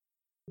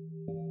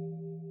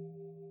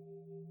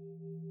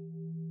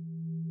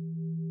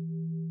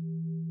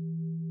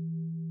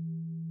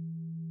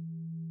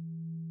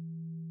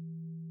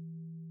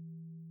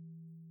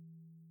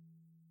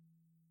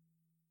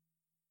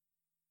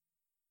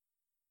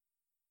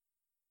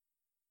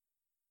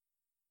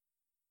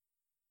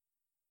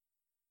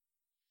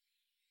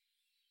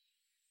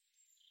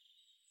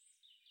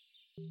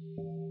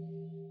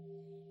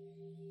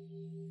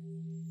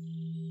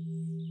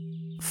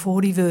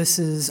40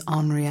 Verses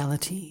on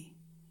Reality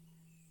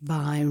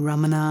by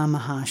Ramana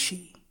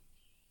Maharshi.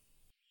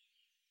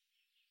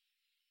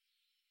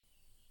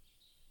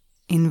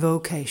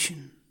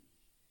 Invocation.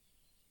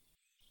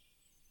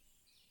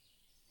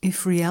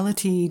 If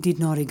reality did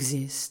not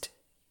exist,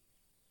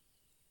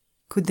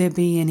 could there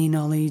be any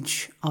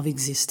knowledge of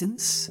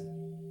existence?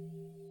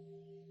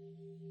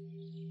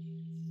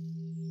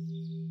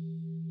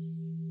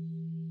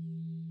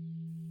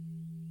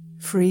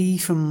 Free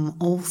from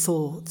all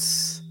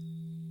thoughts,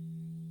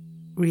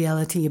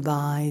 reality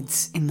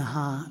abides in the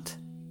heart,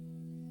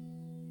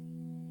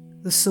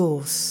 the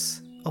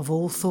source of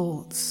all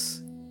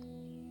thoughts.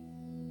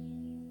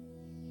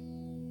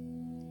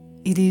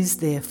 It is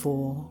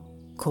therefore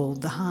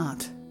called the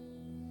heart.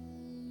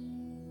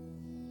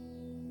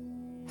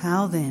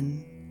 How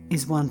then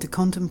is one to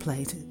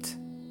contemplate it?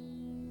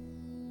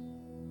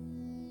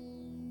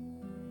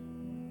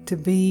 To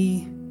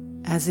be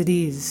as it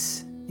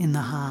is in the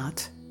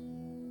heart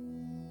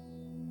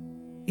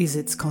is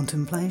its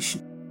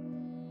contemplation.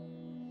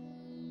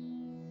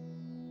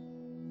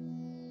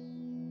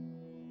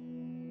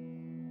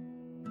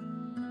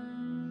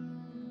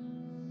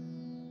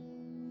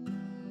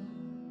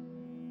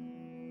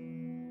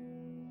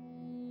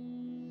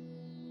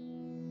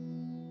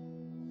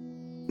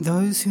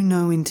 Those who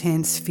know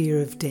intense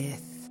fear of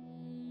death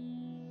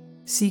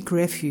seek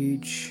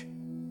refuge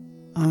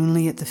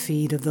only at the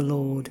feet of the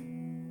Lord,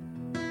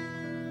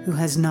 who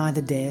has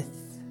neither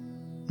death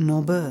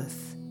nor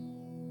birth.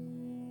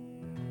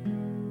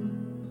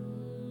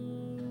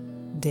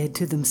 Dead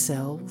to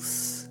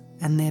themselves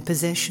and their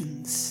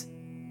possessions,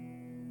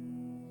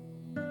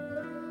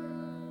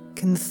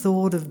 can the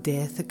thought of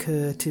death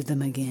occur to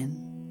them again?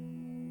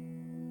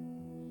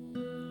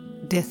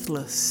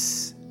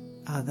 Deathless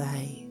are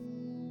they.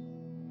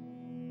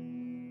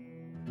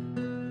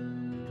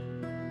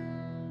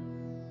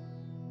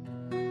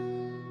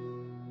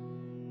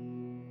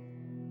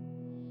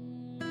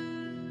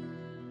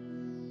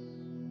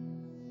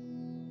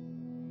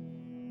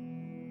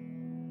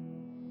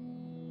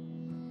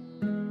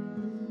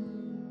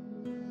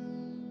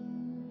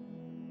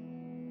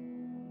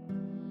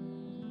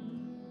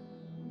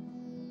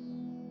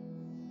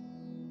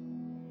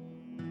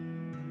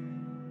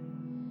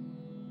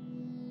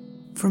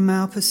 From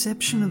our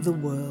perception of the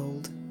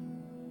world,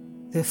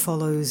 there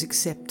follows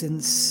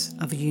acceptance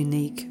of a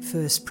unique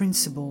first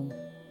principle,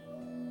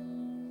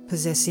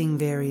 possessing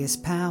various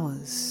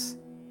powers,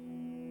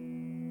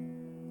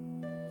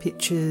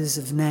 pictures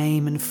of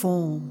name and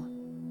form,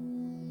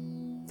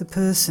 the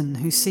person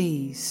who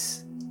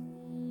sees,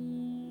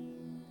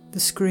 the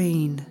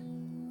screen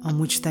on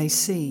which they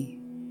see,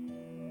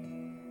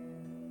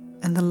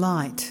 and the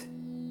light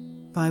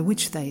by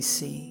which they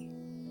see.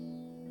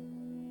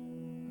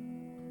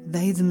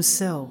 They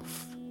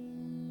themselves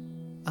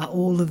are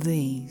all of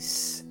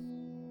these.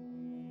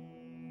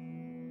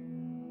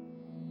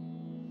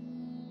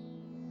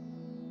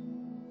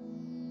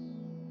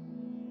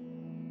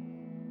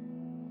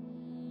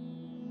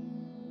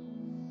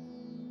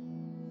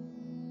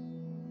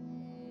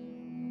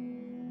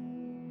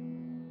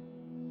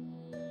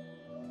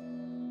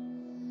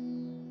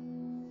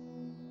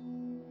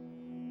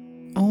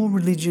 All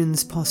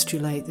religions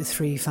postulate the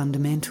three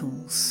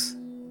fundamentals: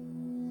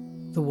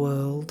 the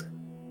world,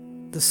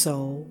 the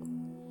soul,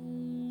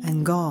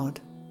 and God.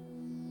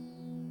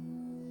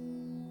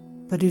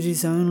 But it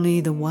is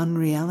only the one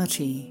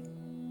reality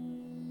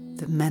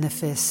that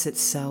manifests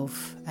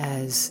itself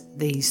as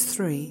these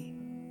three.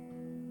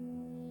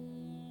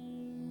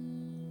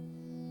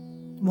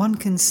 One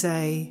can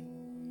say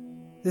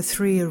the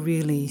three are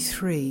really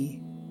three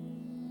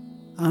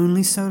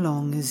only so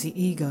long as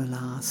the ego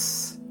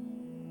lasts.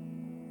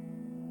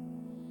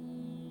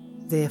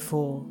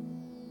 Therefore,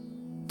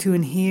 to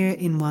inhere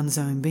in one's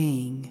own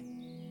being,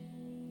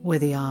 where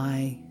the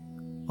I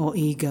or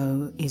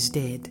ego is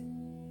dead,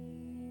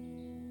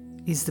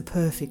 is the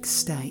perfect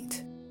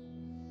state.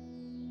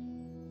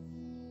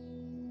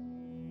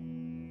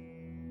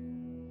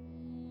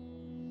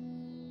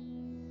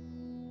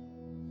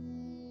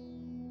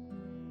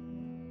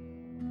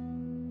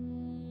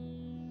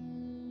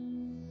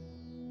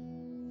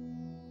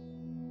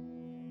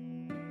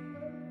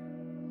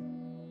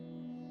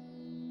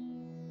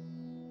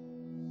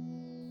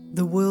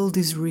 The world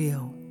is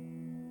real.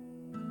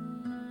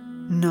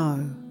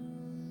 No,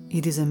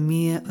 it is a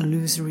mere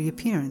illusory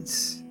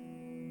appearance.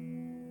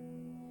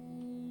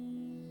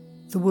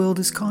 The world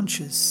is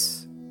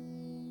conscious.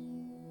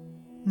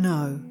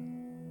 No.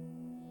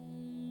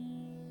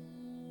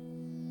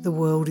 The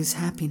world is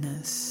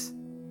happiness.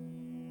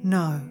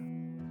 No.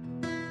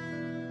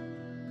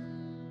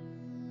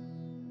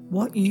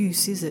 What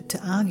use is it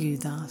to argue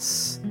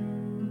thus?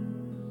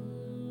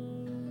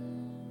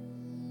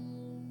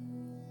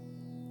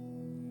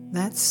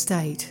 That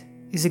state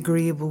is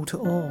agreeable to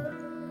all,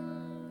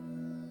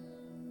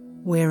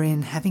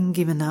 wherein, having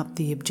given up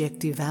the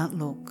objective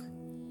outlook,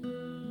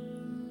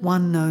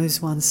 one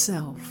knows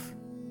oneself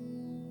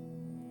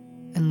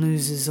and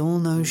loses all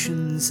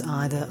notions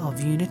either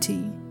of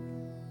unity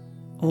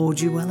or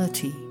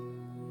duality,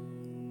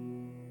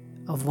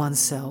 of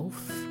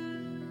oneself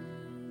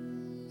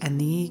and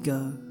the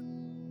ego.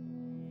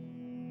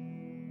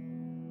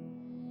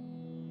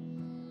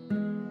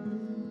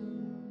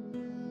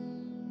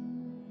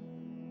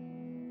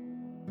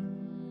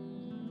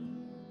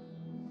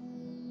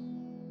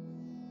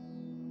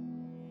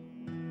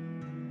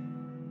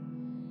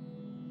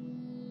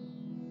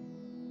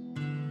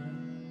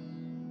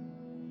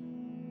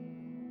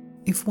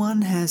 If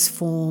one has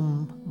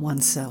form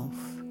oneself,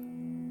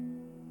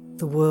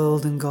 the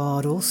world and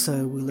God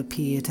also will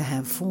appear to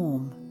have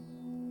form.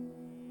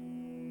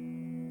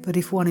 But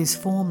if one is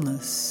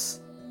formless,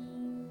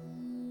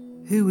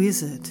 who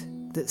is it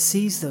that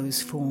sees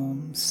those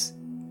forms,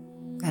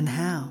 and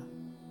how?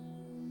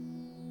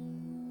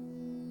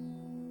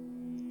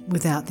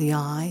 Without the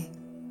eye,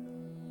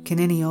 can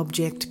any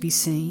object be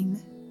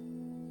seen?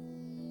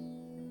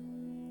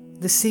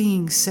 The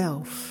seeing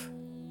self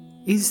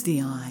is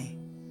the eye,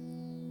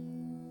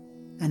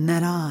 and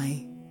that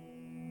eye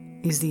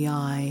is the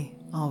eye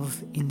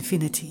of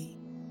infinity.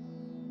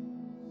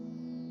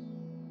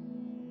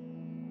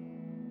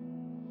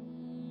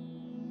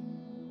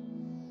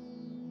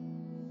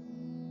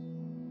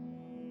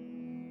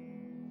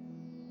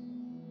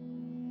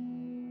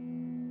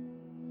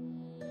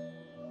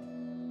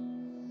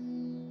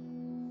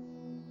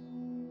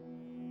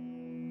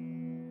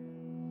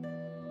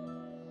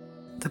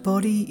 The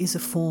body is a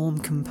form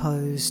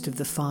composed of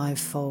the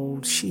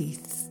fivefold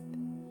sheath.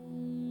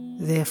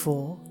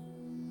 Therefore,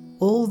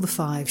 all the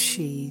five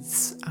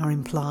sheaths are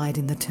implied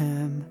in the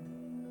term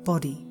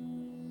body.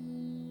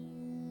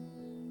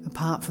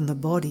 Apart from the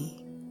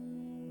body,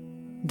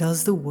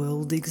 does the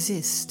world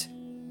exist?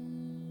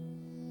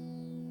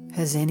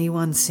 Has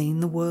anyone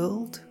seen the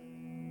world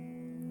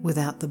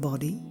without the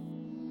body?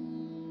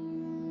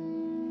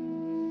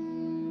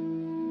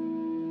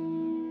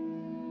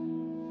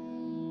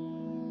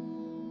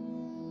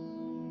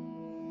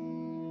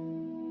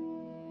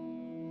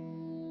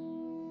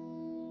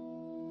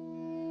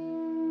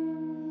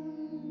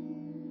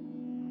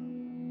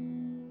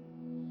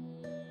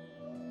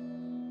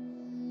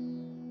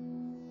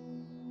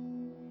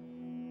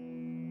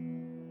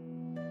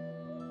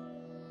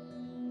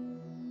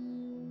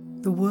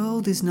 The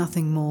world is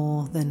nothing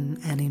more than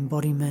an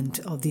embodiment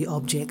of the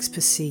objects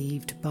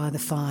perceived by the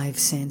five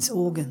sense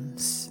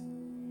organs.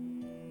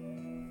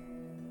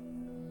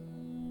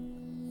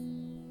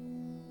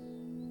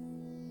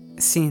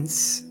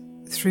 Since,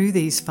 through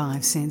these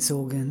five sense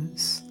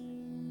organs,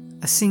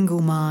 a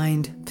single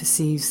mind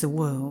perceives the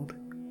world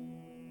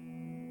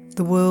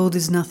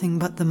is nothing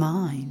but the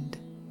mind.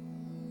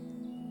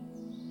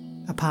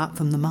 Apart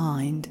from the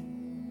mind,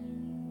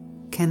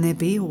 can there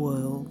be a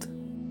world?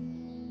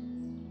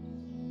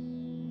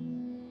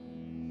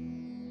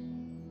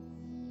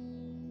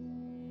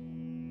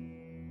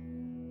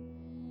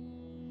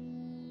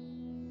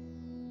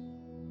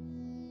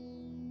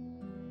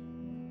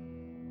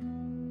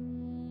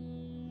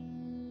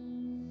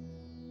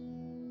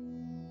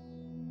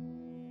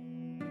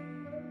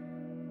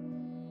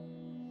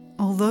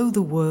 Although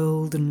the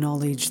world and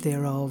knowledge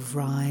thereof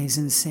rise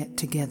and set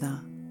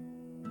together,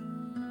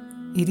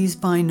 it is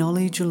by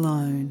knowledge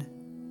alone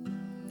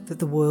that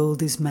the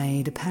world is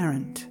made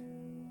apparent.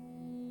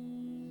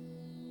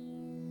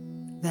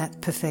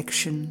 That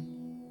perfection,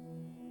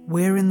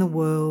 wherein the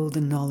world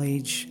and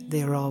knowledge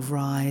thereof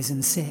rise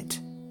and set,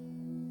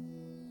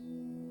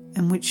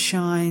 and which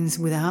shines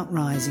without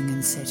rising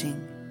and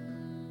setting,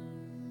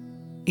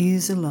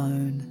 is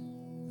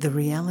alone the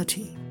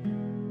reality.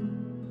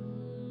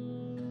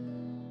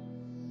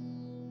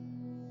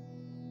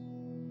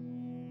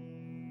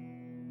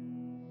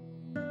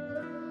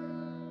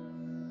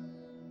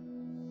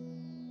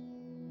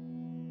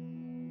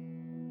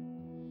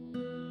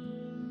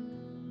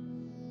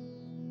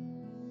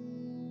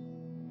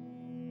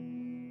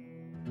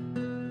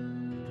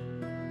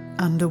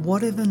 Under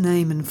whatever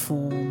name and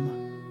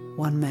form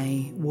one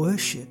may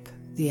worship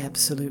the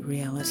absolute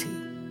reality,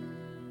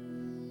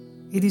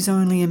 it is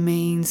only a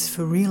means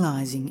for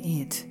realizing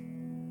it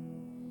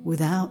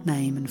without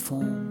name and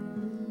form.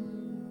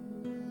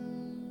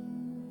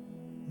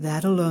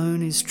 That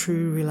alone is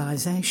true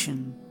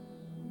realization,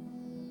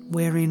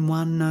 wherein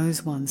one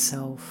knows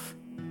oneself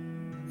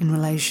in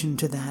relation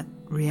to that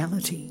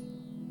reality,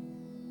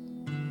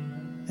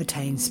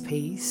 attains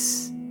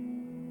peace,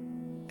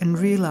 and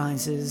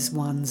realizes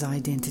one's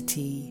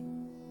identity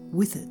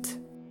with it.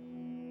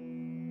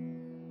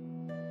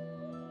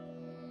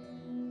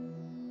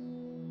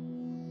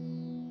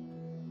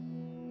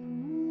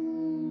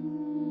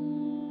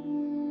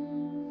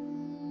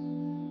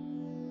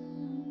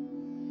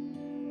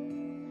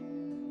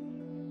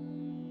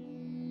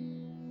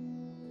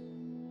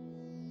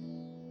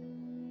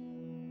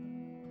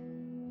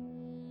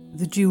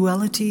 The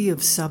duality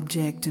of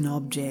subject and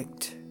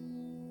object,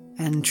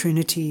 and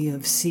trinity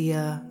of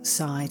seer,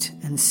 sight,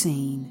 and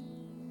seen,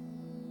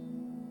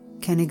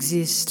 can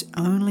exist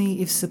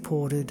only if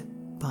supported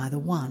by the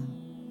One.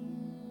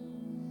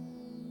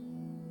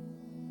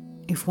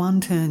 If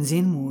one turns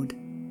inward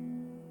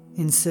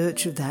in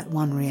search of that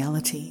one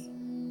reality,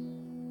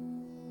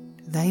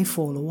 they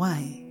fall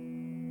away.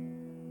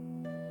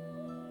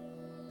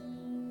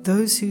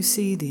 Those who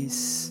see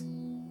this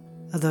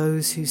are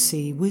those who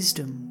see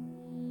wisdom.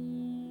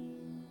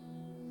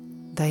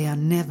 They are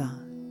never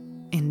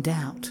in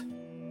doubt.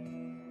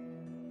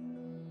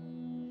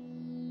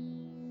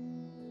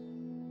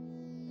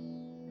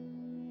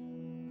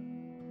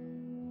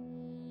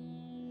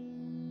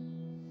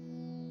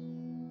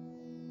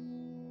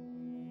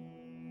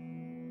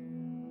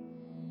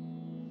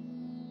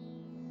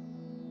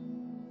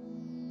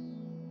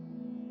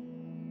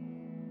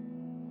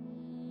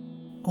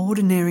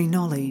 Ordinary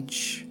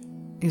knowledge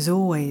is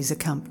always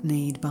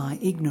accompanied by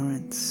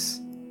ignorance,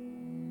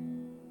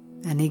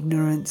 and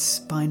ignorance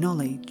by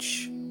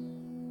knowledge.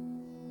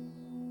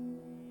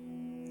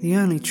 The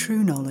only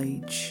true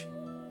knowledge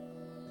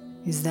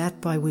is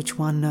that by which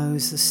one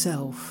knows the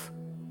self,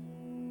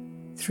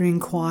 through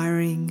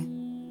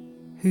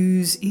inquiring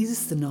whose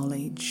is the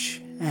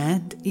knowledge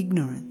and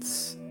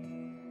ignorance.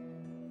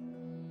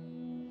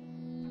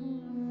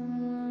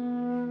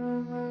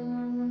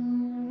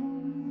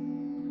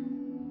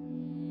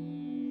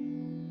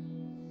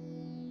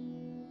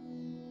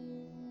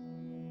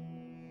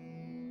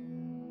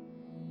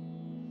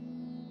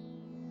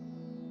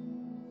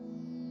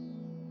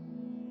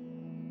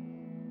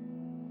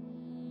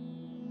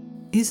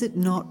 Is it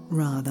not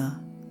rather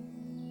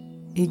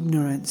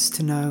ignorance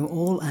to know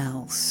all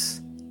else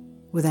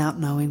without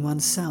knowing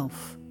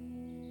oneself,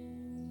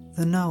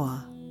 the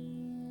knower?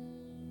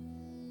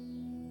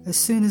 As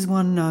soon as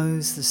one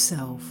knows the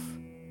self,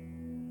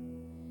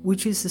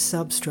 which is the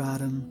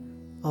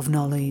substratum of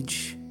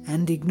knowledge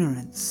and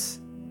ignorance,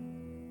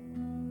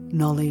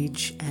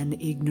 knowledge and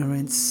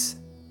ignorance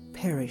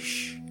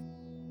perish.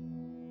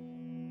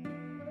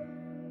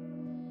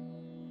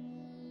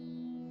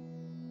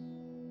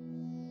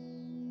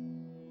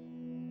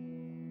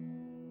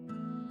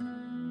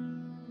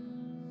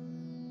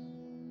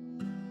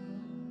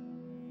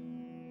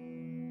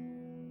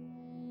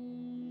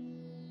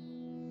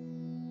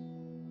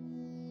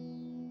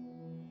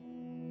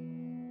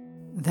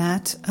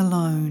 That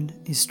alone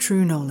is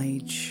true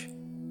knowledge,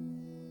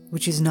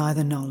 which is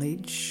neither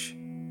knowledge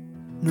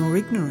nor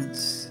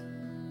ignorance.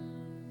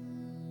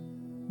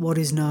 What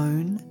is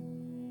known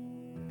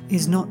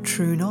is not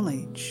true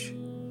knowledge.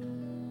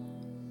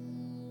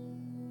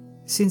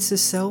 Since the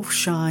self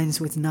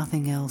shines with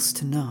nothing else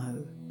to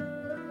know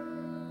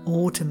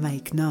or to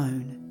make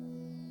known,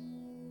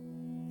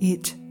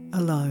 it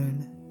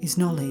alone is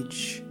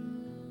knowledge.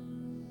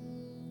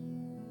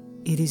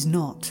 It is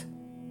not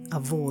a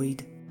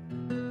void.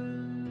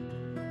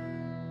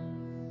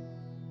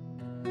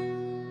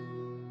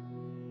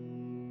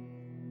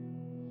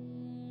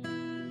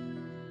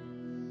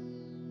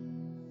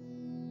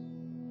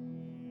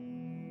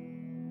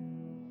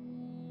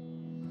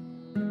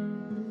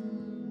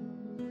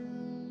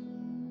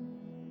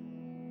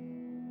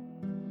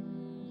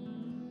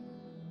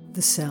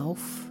 The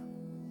self,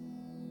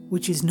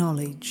 which is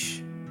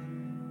knowledge,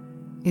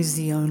 is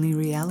the only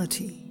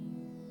reality.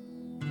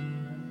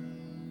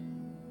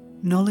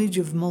 Knowledge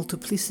of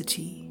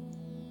multiplicity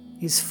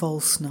is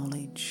false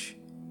knowledge.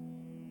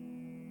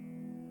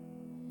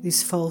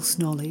 This false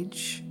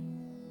knowledge,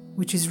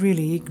 which is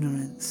really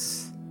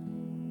ignorance,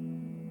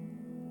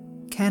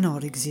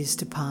 cannot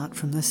exist apart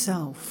from the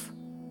self,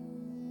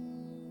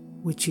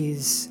 which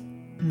is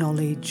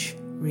knowledge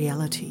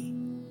reality.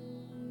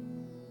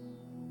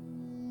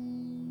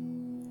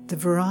 The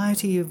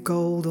variety of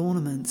gold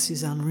ornaments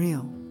is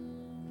unreal,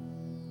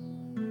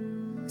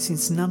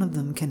 since none of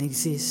them can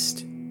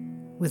exist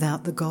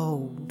without the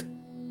gold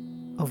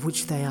of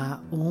which they are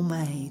all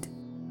made.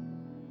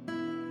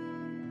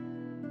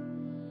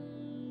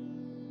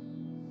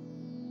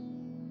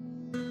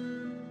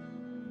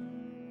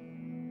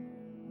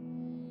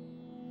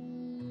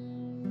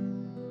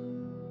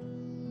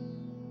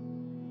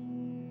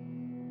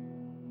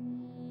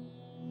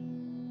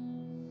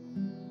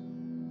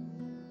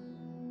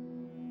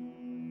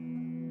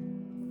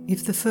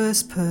 If the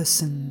first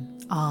person,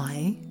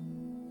 I,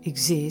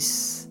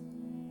 exists,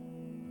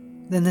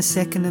 then the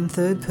second and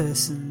third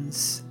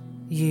persons,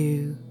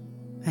 you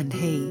and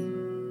he,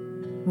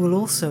 will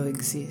also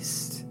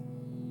exist.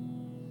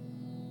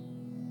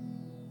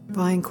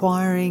 By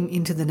inquiring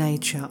into the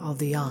nature of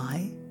the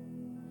I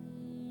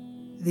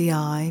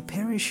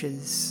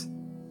perishes.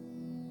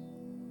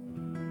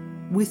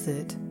 With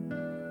it,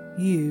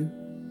 you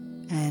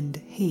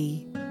and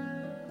he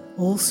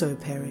also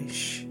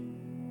perish.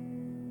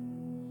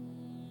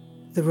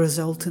 The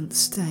resultant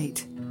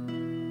state,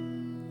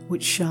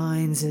 which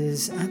shines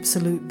as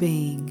absolute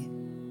being,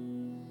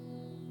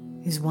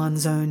 is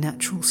one's own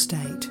natural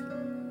state,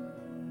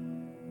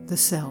 the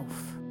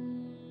self.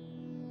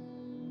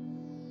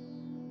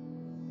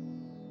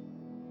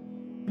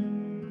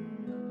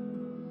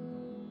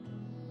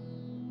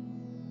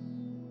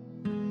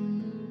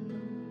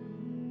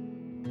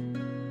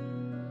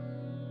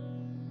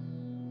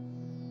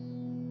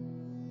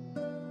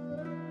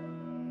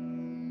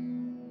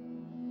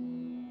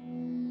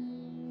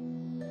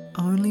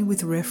 only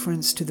with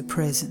reference to the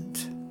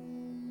present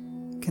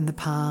can the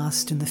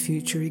past and the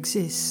future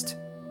exist.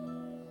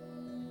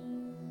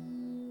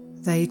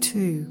 They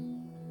too,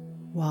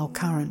 while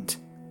current,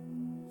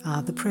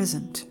 are the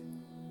present.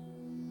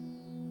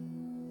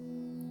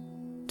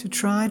 To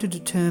try to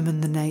determine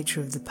the nature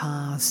of the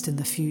past and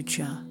the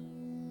future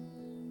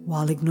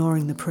while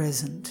ignoring the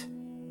present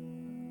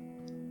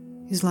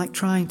is like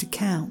trying to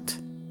count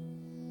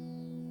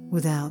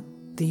without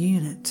the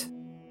unit.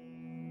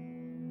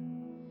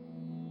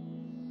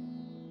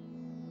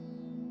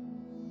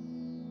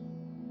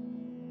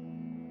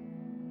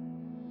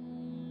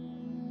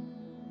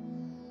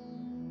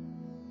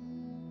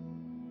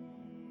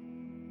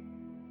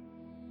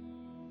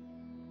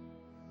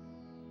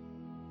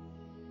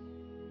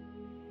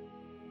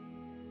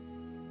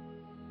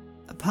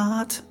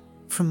 Apart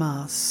from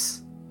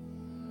us,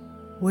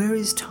 where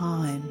is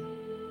time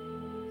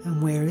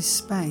and where is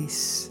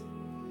space?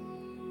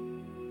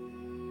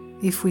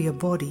 If we are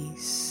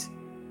bodies,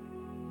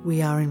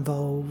 we are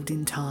involved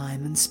in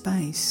time and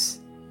space.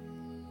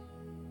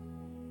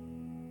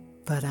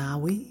 But are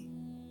we?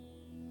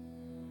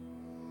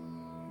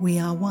 We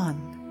are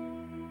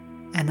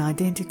one and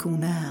identical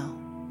now,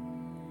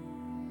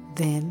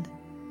 then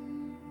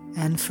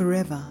and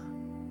forever,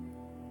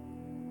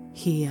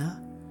 here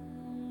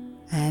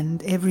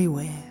and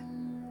everywhere.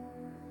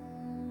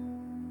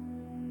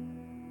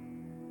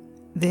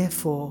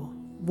 Therefore,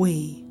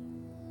 we,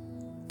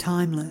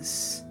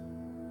 timeless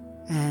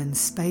and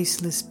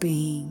spaceless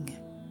being,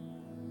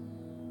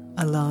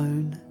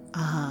 alone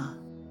are.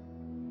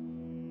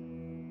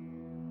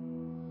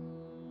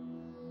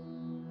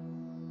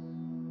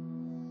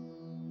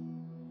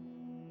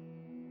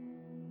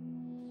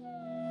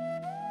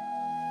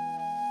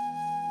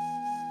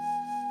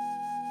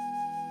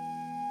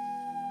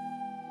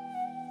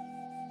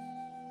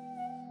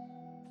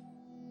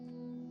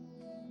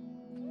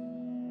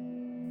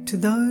 To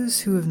those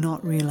who have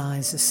not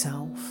realized the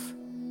self,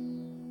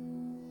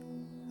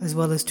 as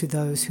well as to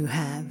those who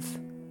have,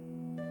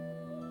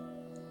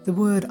 the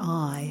word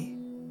I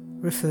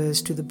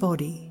refers to the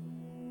body,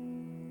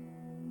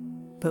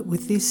 but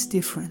with this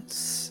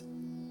difference,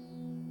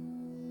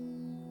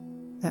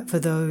 that for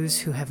those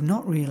who have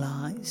not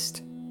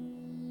realized,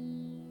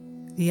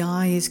 the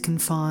I is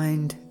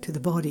confined to the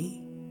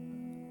body,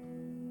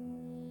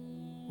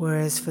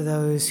 whereas for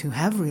those who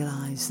have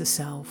realized the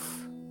self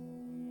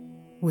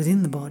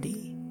within the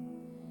body,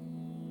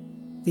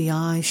 the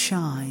I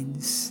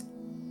shines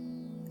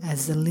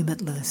as the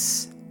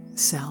limitless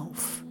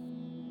self.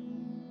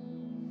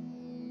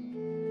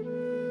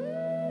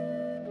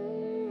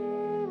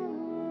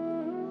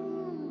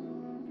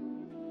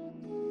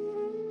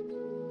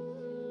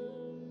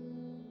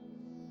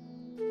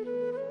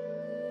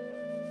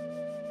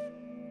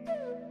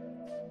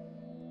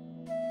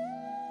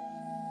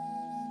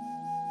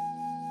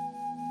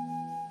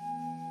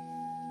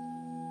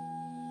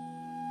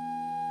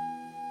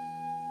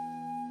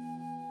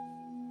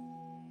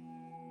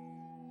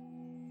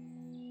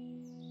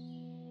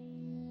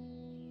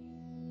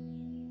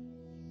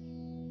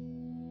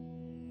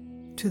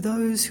 To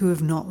those who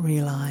have not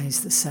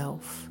realized the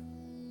self,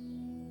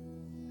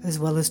 as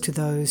well as to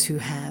those who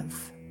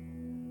have,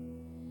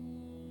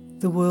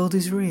 the world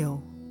is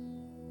real.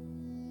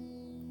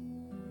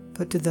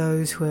 But to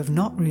those who have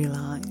not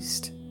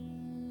realized,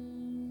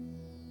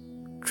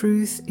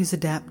 truth is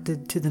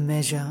adapted to the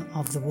measure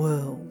of the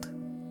world,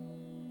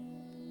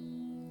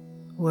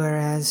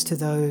 whereas to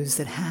those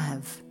that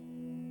have,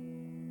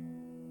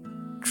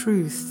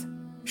 truth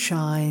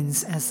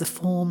shines as the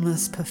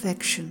formless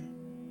perfection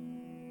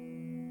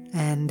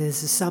and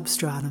as a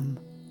substratum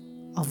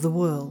of the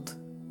world.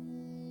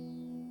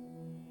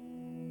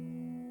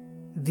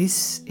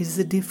 This is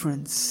the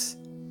difference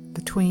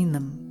between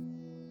them.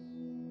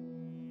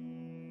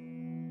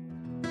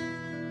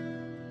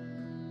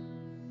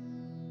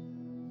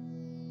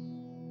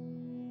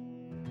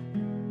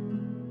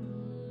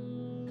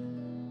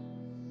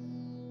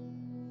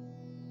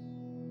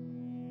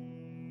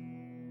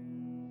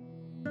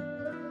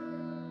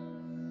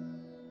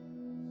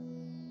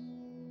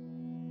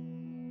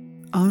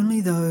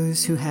 Only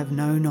those who have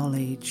no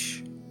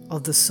knowledge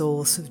of the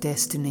source of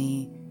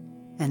destiny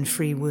and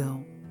free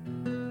will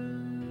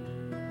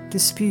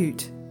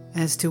dispute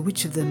as to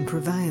which of them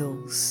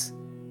prevails.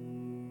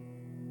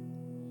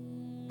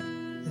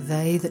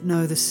 They that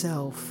know the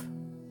self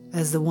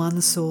as the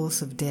one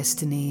source of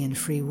destiny and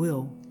free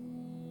will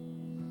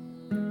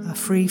are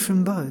free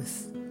from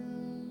both.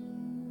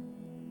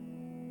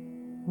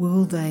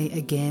 Will they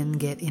again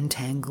get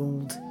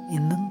entangled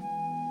in them?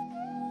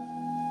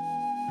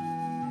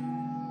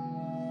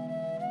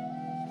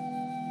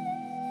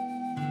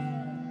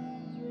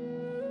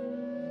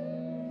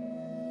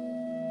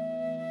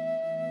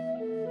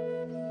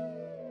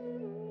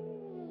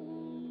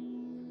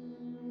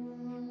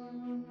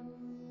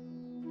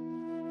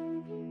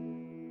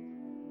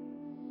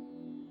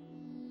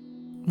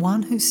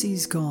 One who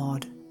sees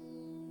God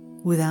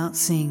without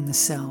seeing the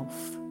self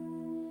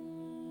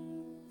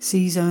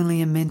sees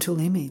only a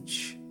mental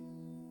image.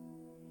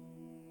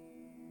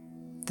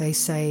 they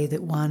say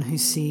that one who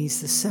sees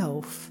the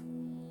self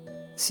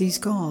sees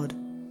God.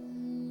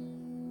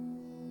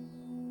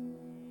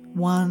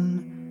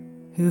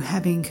 One who,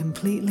 having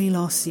completely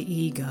lost the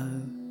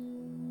ego,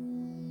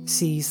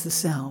 sees the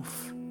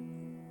self,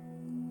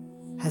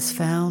 has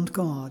found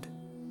God,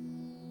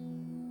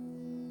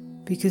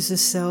 because the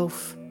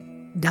self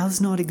does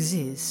not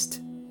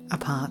exist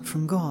apart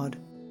from God.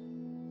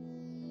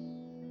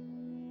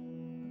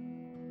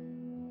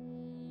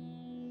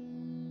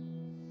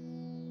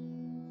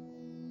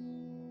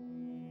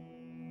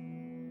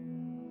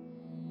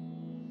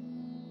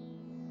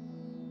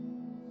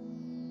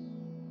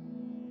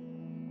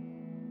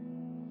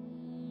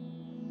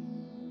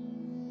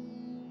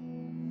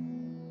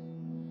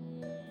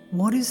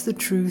 What is the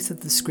truth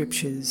of the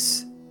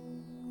scriptures,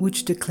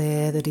 which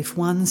declare that if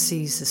one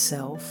sees the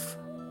self,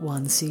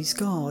 one sees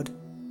God?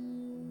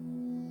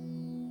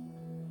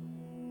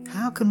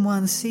 How can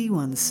one see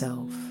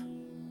oneself?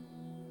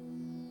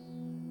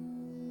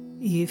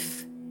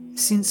 If,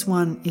 since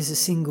one is a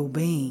single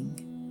being,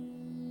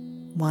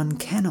 one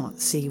cannot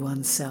see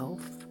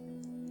oneself,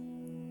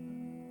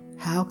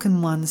 how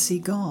can one see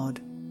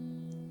God?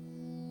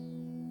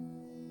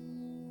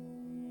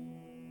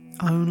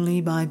 Only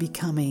by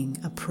becoming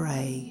a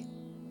prey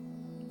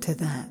to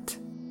that.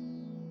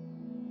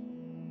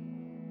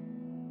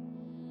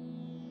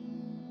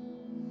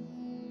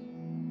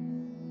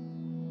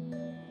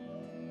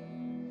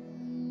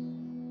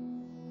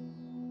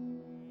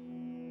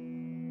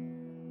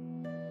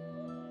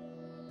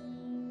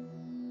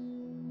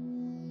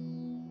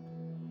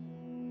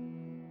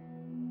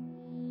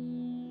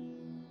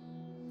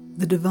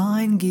 The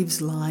divine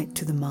gives light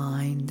to the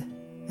mind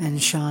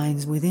and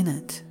shines within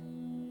it.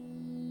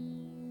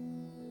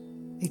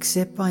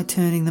 Except by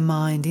turning the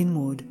mind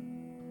inward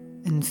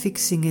and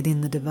fixing it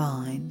in the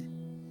divine,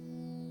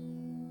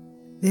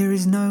 there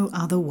is no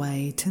other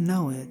way to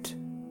know it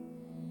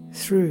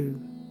through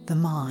the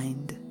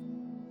mind.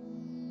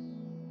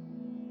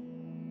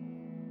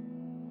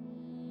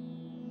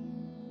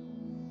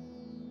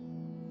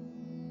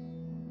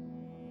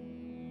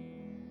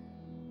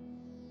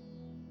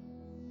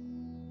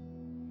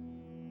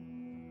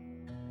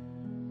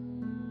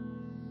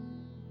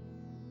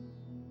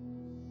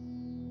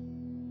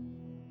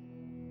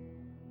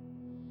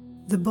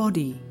 The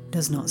body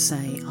does not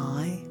say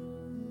I.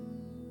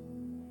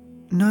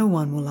 No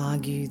one will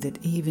argue that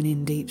even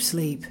in deep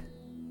sleep,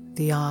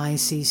 the I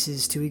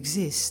ceases to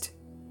exist.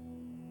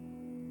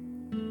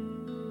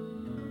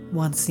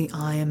 Once the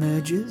I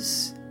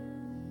emerges,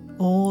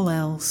 all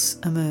else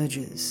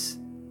emerges.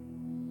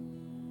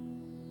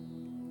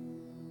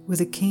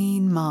 With a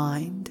keen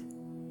mind,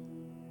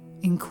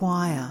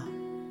 inquire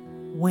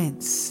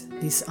whence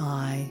this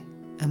I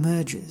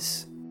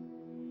emerges.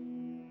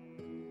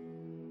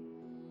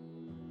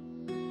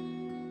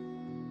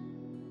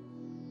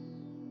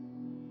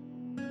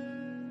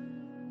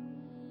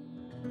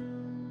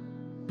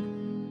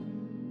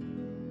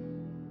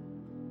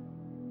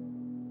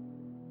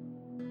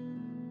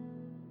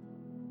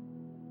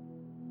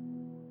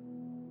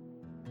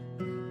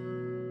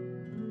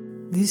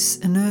 This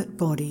inert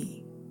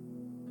body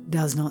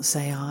does not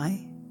say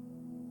I.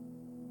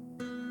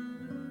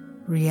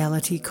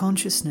 Reality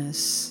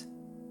consciousness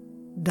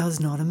does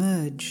not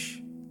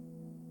emerge.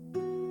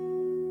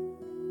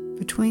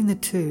 Between the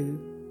two,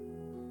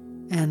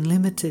 and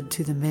limited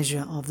to the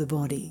measure of the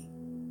body,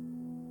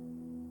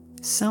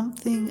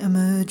 something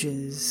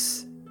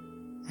emerges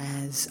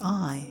as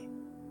I.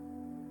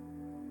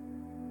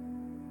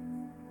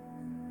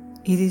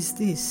 It is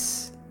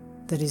this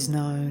that is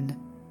known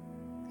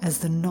as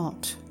the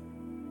knot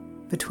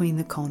between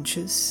the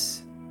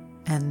conscious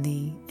and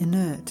the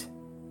inert,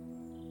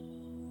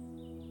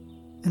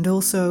 and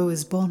also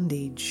as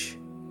bondage,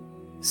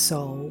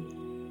 soul,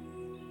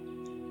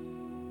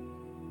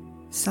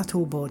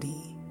 subtle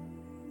body,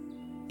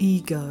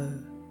 ego,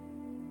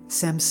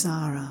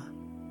 samsara,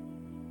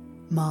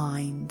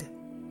 mind,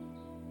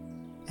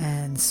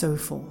 and so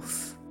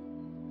forth.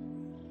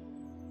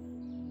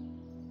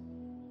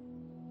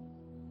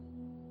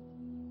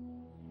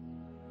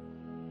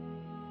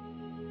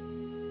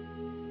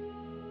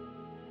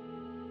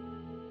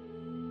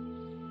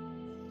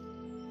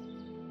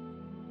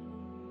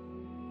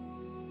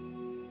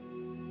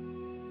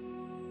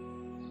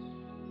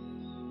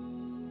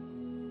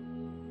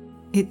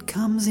 It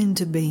comes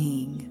into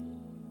being,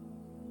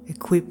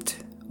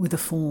 equipped with a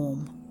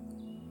form,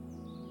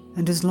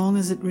 and as long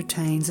as it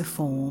retains a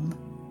form,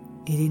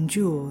 it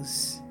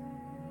endures.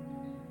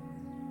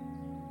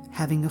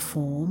 Having a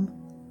form,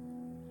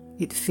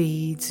 it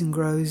feeds and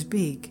grows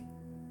big.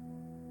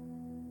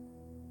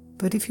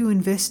 But if you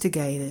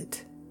investigate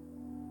it,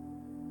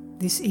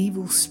 this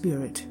evil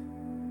spirit,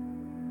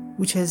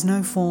 which has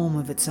no form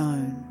of its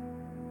own,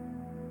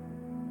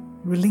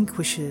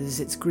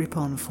 relinquishes its grip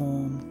on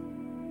form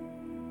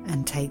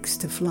and takes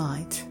to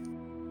flight.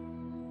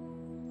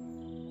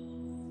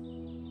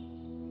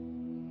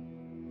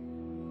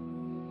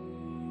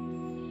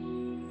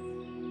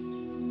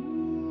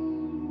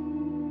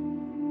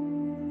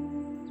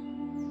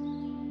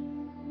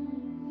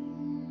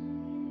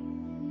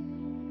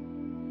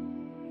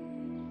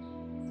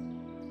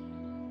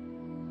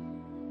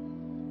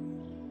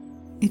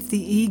 If the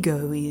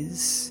ego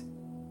is,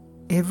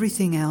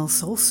 everything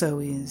else also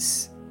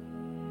is.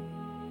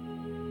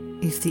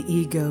 If the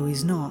ego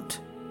is not,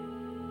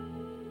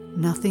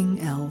 nothing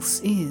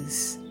else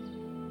is.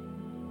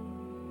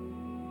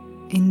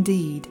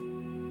 Indeed,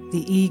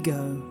 the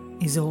ego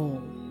is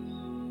all.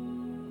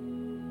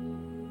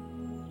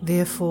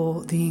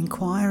 Therefore, the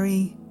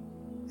inquiry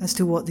as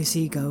to what this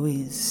ego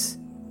is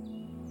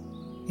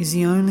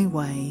the only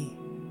way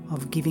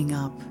of giving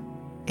up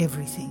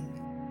everything.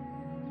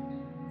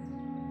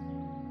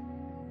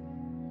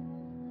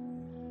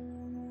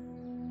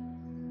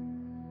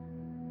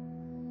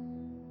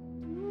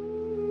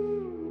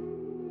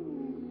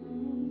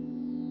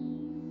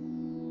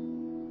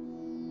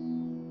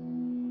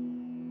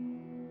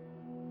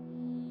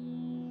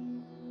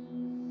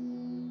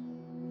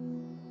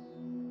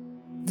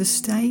 The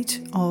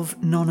state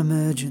of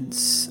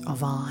non-emergence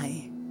of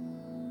I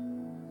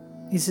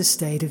is a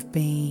state of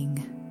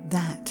being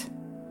that.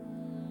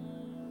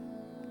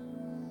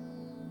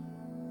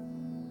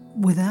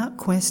 Without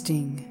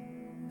questing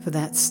for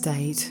that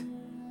state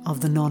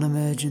of the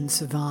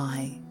non-emergence of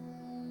I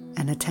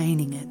and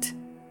attaining it,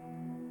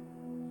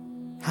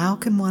 how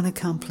can one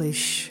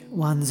accomplish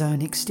one's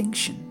own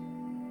extinction,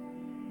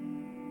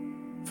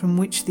 from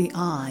which the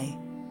I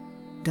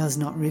does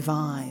not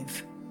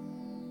revive?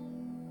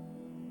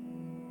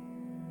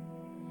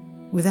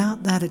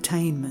 Without that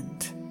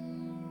attainment,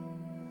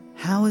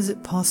 how is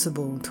it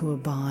possible to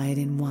abide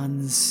in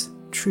one's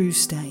true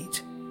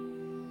state,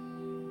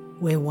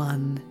 where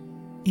one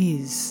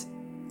is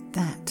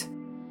that?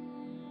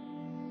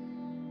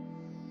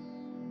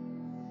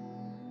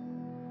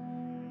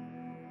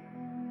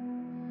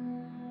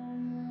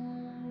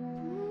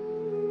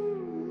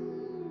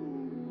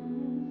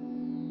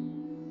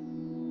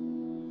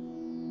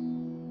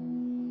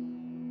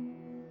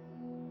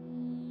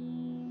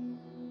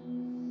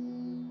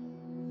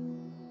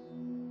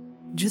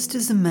 Just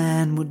as a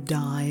man would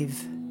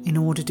dive in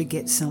order to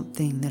get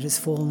something that has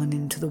fallen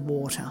into the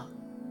water,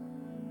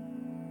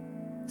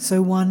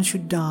 so one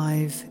should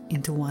dive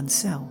into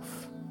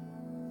oneself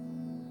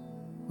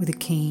with a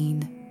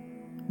keen,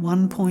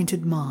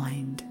 one-pointed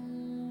mind,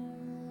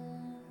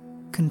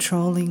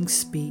 controlling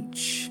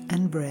speech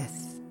and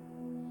breath,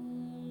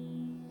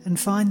 and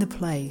find the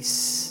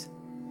place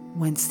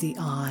whence the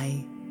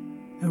I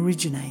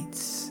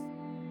originates.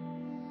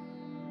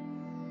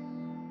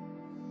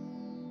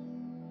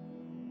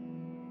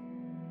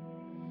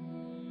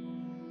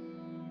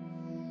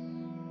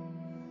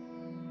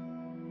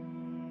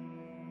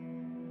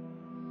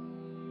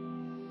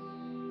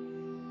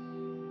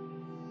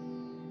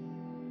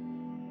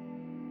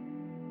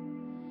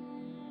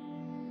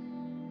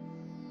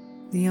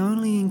 The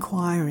only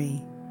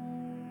inquiry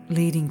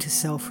leading to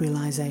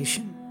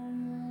self-realization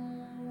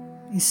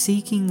is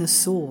seeking the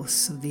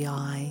source of the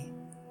I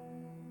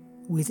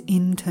with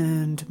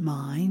interned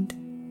mind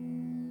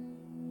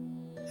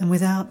and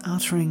without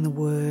uttering the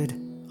word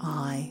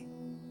I.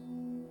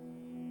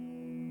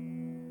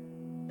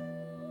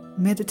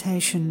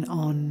 Meditation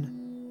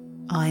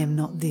on I am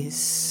not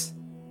this,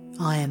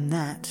 I am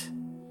that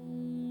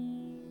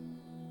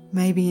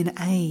may be an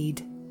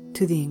aid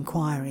to the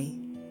inquiry,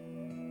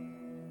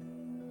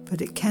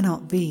 but it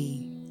cannot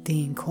be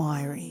the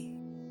inquiry.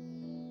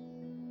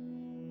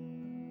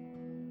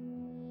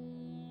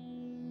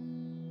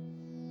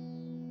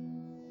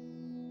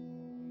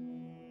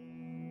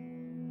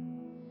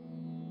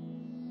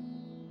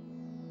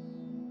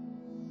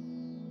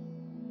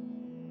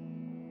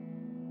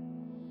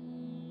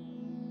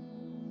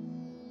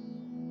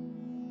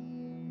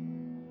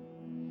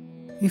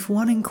 If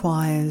one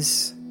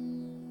inquires,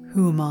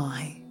 who am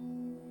I,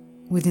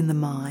 within the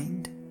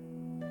mind,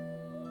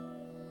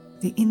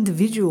 the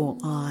individual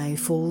I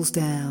falls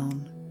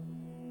down,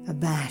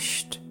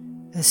 abashed,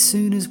 as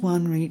soon as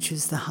one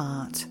reaches the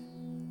heart,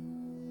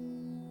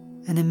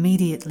 and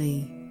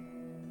immediately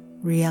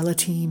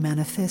reality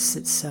manifests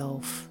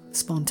itself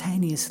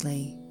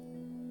spontaneously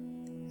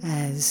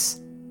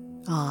as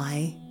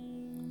I.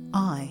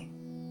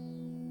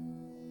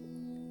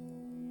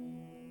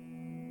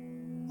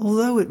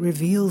 Although it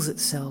reveals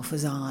itself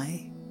as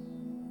I,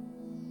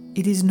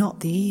 it is not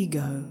the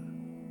ego,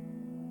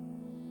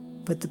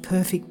 but the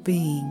perfect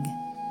being,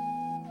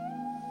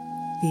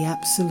 the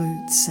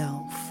absolute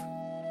self.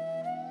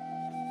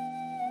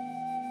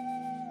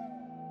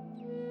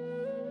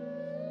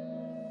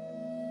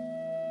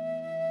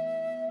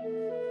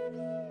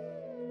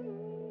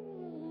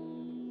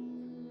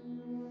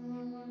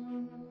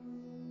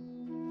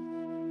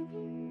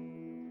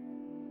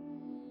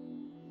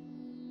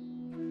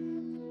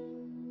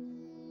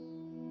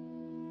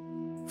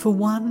 For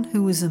one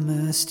who is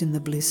immersed in the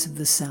bliss of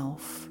the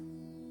self,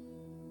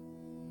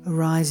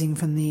 arising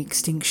from the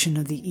extinction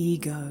of the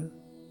ego,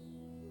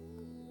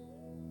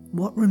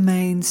 what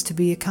remains to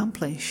be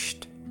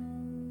accomplished?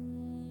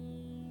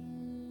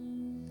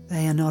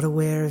 They are not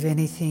aware of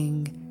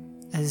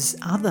anything as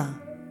other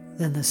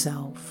than the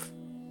self.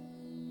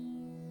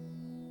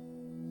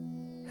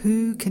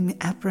 Who can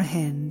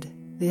apprehend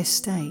their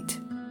state?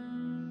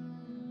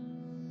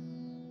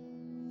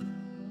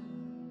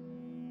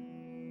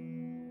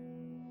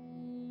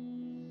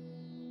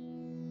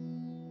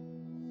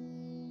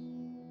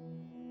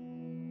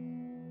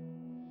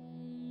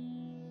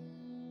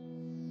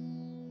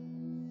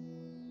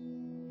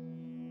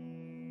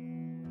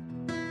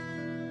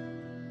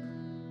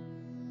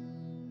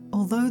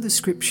 although the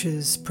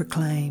scriptures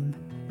proclaim,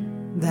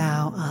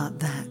 "Thou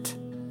art that,"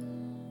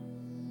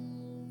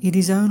 it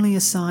is only a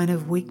sign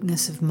of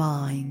weakness of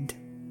mind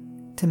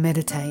to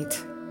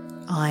meditate,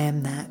 "I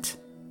am that,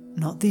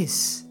 not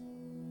this,"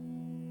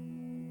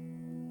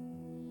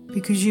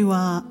 because you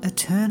are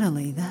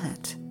eternally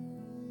that.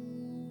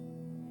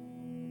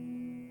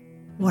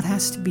 What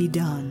has to be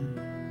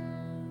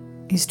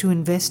done is to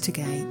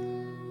investigate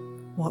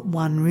what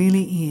one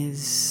really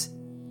is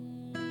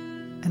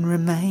and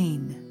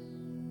remain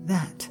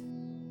that.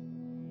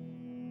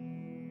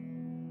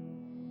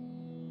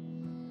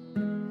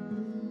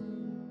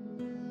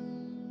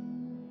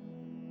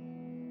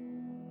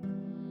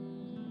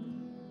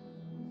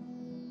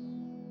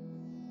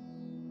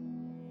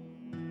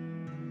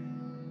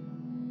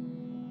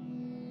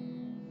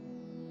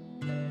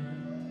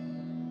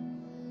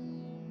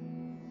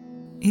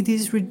 It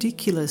is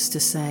ridiculous to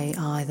say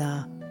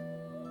either,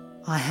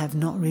 "I have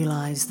not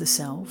realized the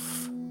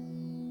self,"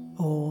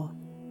 or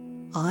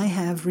 "I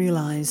have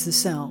realized the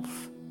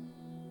self."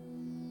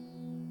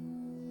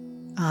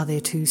 Are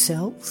there two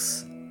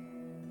selves?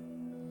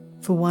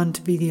 For one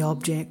to be the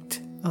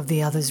object of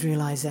the other's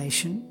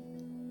realization?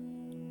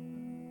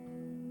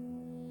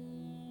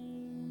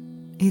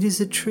 It is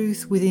a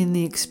truth within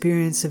the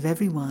experience of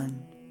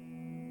everyone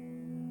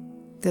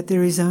that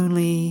there is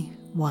only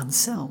one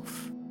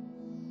self.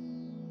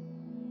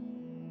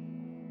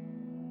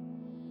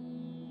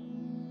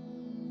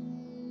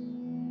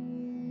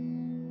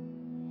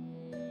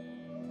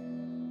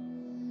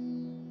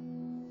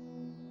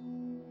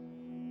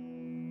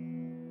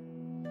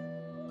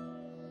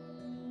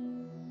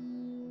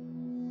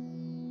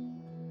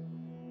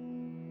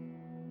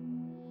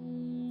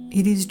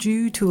 It is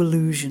due to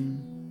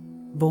illusion,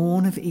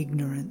 born of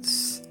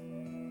ignorance,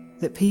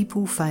 that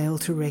people fail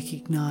to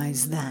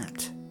recognize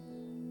that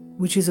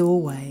which is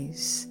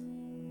always,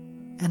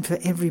 and for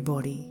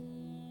everybody,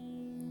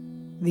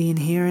 the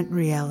inherent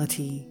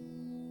reality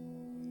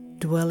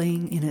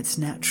dwelling in its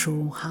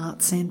natural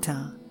heart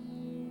center,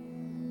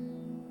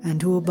 and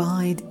to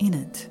abide in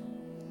it.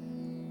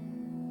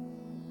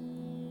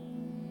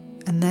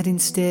 And that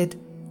instead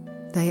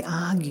they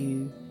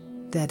argue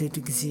that it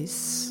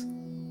exists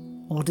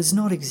or does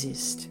not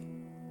exist,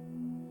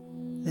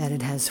 that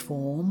it has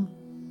form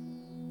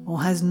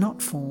or has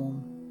not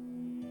form,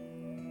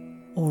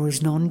 or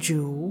is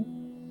non-dual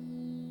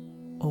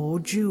or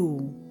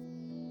dual.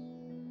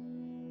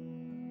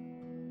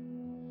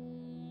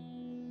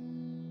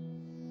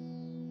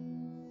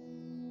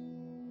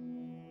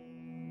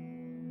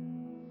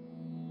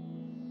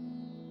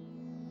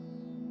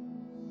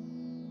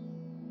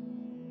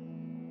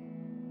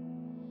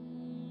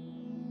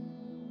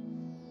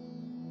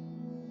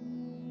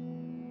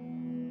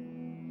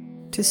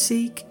 To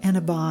seek and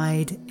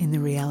abide in the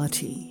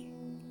reality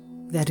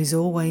that is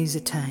always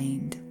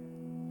attained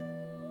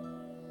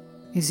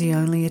is the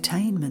only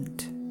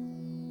attainment.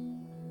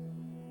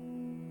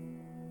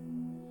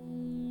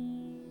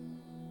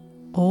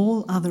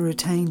 All other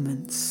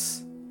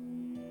attainments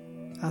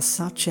are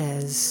such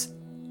as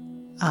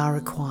are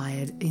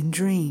acquired in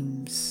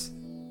dreams.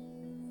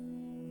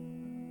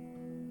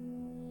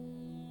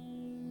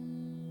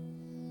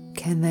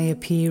 Can they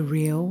appear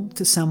real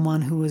to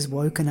someone who has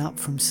woken up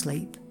from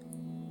sleep?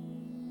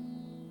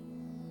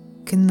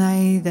 Can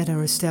they that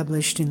are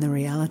established in the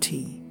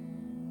reality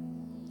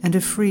and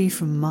are free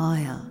from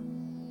Maya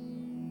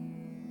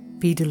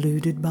be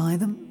deluded by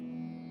them?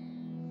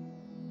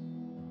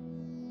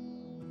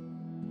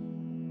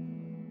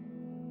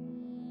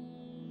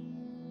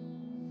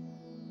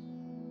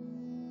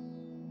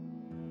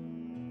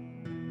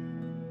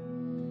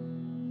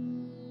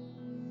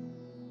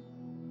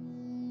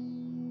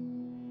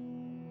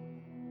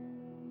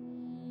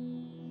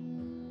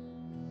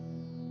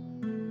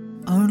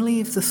 Only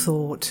if the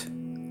thought,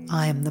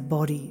 "I am the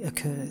body,"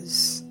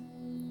 occurs,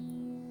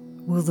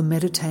 will the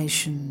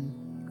meditation,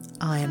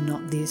 "I am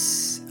not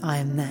this, I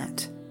am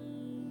that,"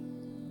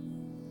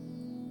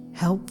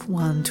 help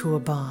one to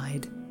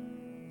abide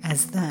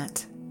as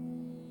that.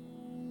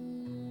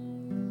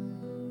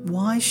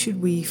 Why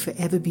should we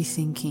forever be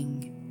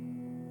thinking,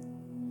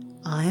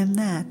 "I am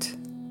that"?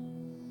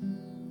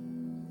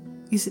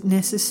 Is it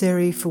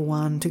necessary for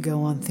one to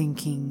go on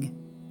thinking,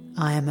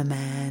 "I am a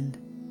man,"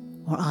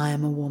 or "I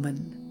am a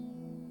woman"?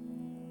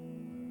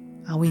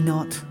 Are we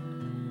not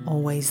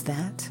always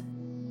that?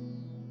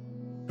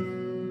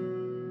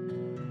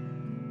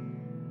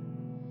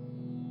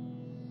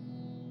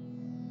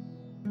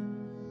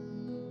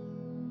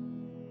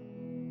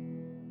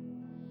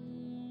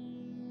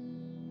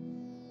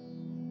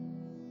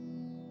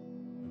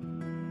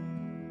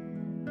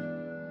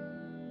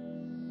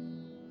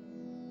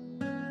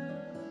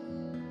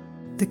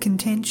 The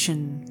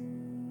contention,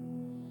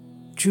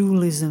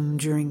 dualism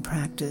during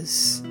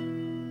practice,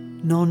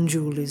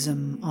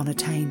 non-dualism on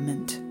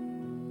attainment,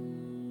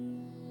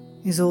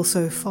 is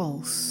also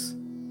false.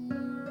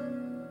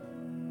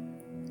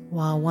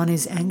 While one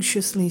is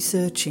anxiously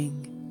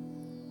searching,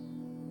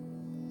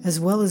 as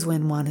well as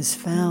when one has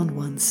found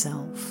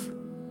oneself,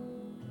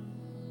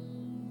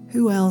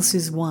 who else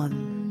is one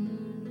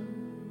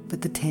but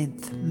the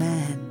 10th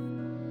man.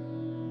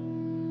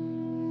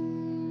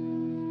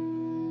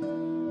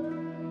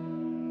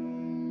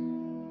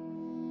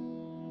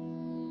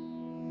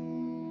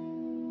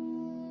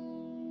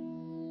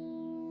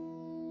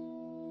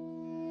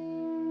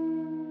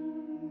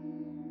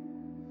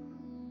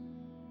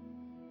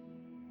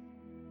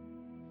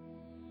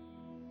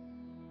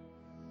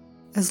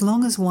 As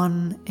long as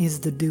one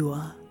is the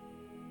doer,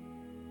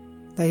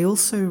 they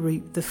also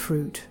reap the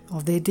fruit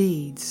of their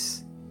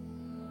deeds.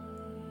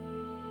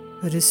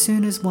 But as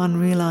soon as one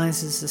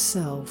realizes the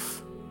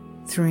self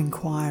through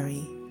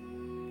inquiry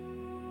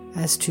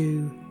as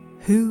to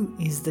who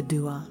is the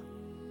doer,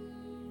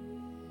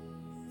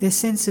 their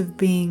sense of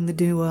being the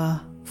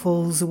doer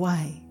falls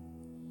away,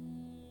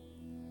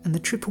 and the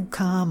triple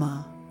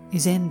karma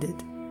is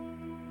ended.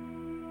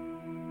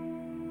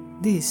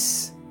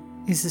 This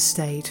is the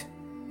state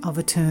of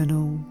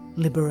eternal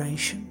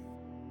liberation.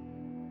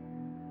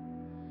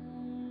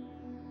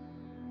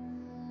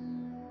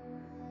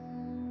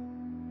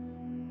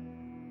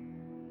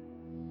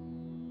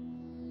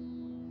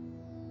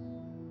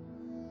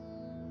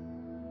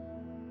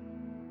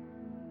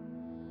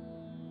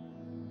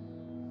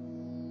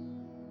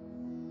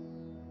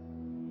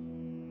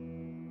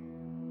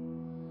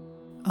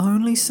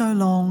 Only so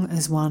long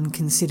as one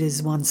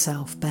considers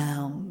oneself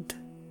bound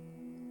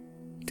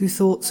do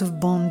thoughts of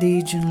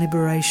bondage and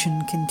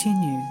liberation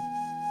continue.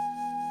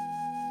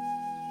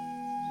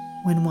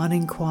 When one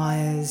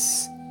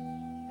inquires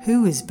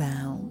who is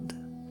bound,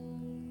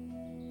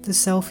 the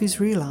self is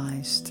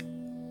realized,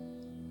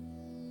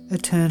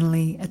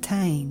 eternally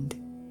attained,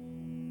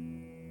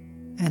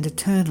 and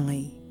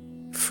eternally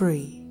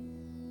free.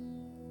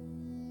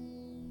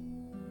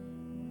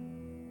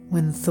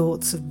 When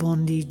thoughts of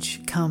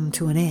bondage come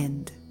to an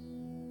end,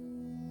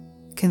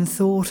 can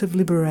thought of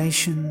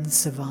liberation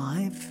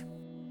survive?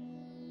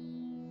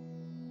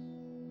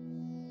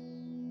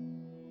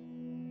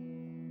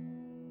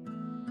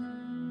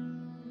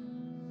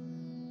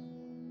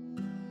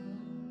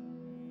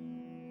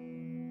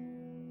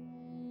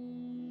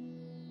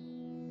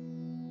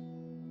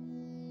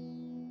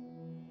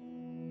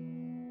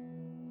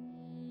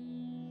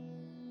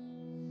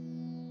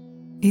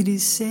 It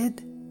is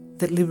said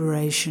that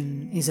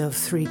liberation is of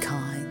 3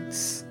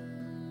 kinds: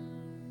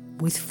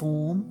 with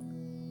form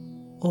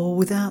or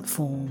without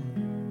form,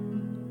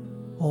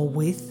 or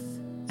with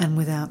and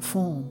without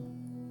form.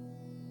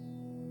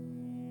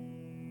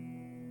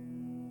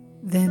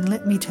 Then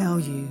let me tell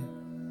you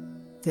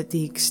that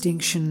the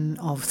extinction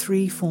of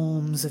 3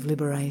 forms of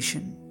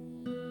liberation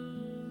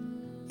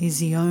is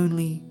the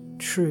only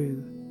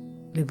true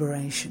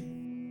liberation.